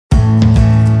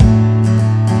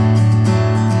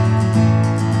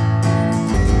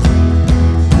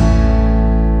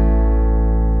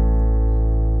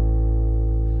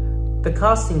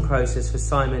casting process for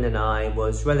Simon and I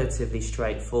was relatively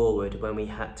straightforward when we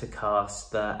had to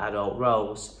cast the adult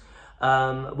roles.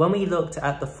 When we looked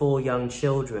at the 4 young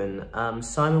children,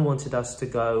 Simon wanted us to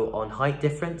go on height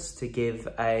difference to give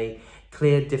a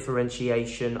clear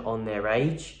differentiation on their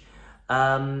age.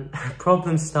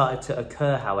 Problems started to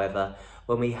occur, however,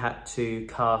 when we had to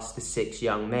cast the 6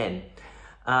 young men.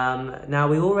 Now,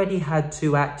 we already had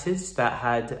 2 actors that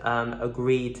had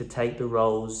agreed to take the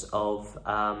roles of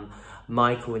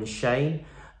Michael and Shane,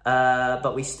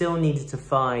 but we still needed to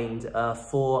find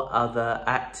 4 other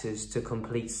actors to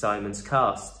complete Simon's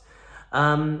cast.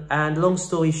 And long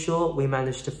story short, we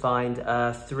managed to find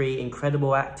 3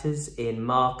 incredible actors in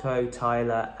Marco,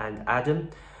 Tyler and Adam,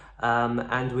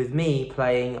 and with me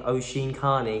playing Oshin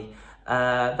Carney.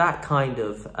 That kind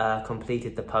of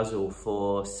completed the puzzle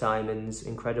for Simon's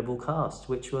incredible cast,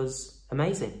 which was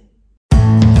amazing.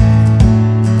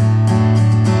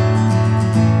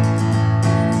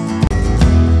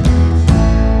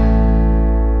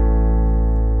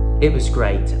 It was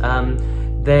great.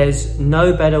 There's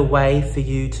no better way for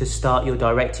you to start your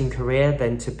directing career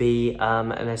than to be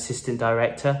an assistant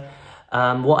director.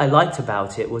 What I liked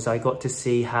about it was I got to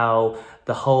see how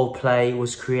the whole play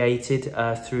was created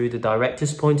through the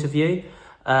director's point of view,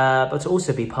 but to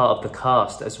also be part of the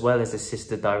cast as well as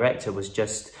assistant director was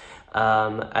just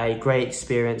a great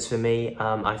experience for me.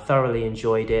 I thoroughly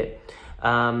enjoyed it,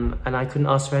 and I couldn't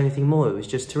ask for anything more. It was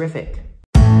just terrific.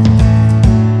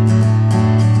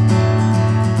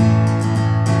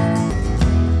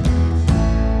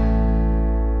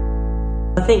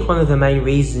 I think one of the main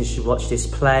reasons you should watch this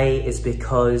play is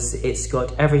because it's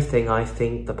got everything I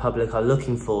think the public are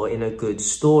looking for in a good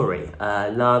story.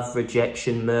 Love,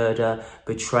 rejection, murder,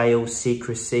 betrayal,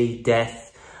 secrecy,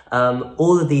 death.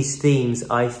 All of these themes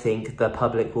I think the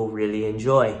public will really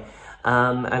enjoy.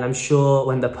 And I'm sure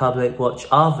when the public watch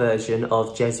our version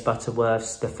of Jez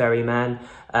Butterworth's The Ferryman,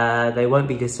 they won't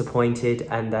be disappointed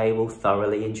and they will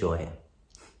thoroughly enjoy it.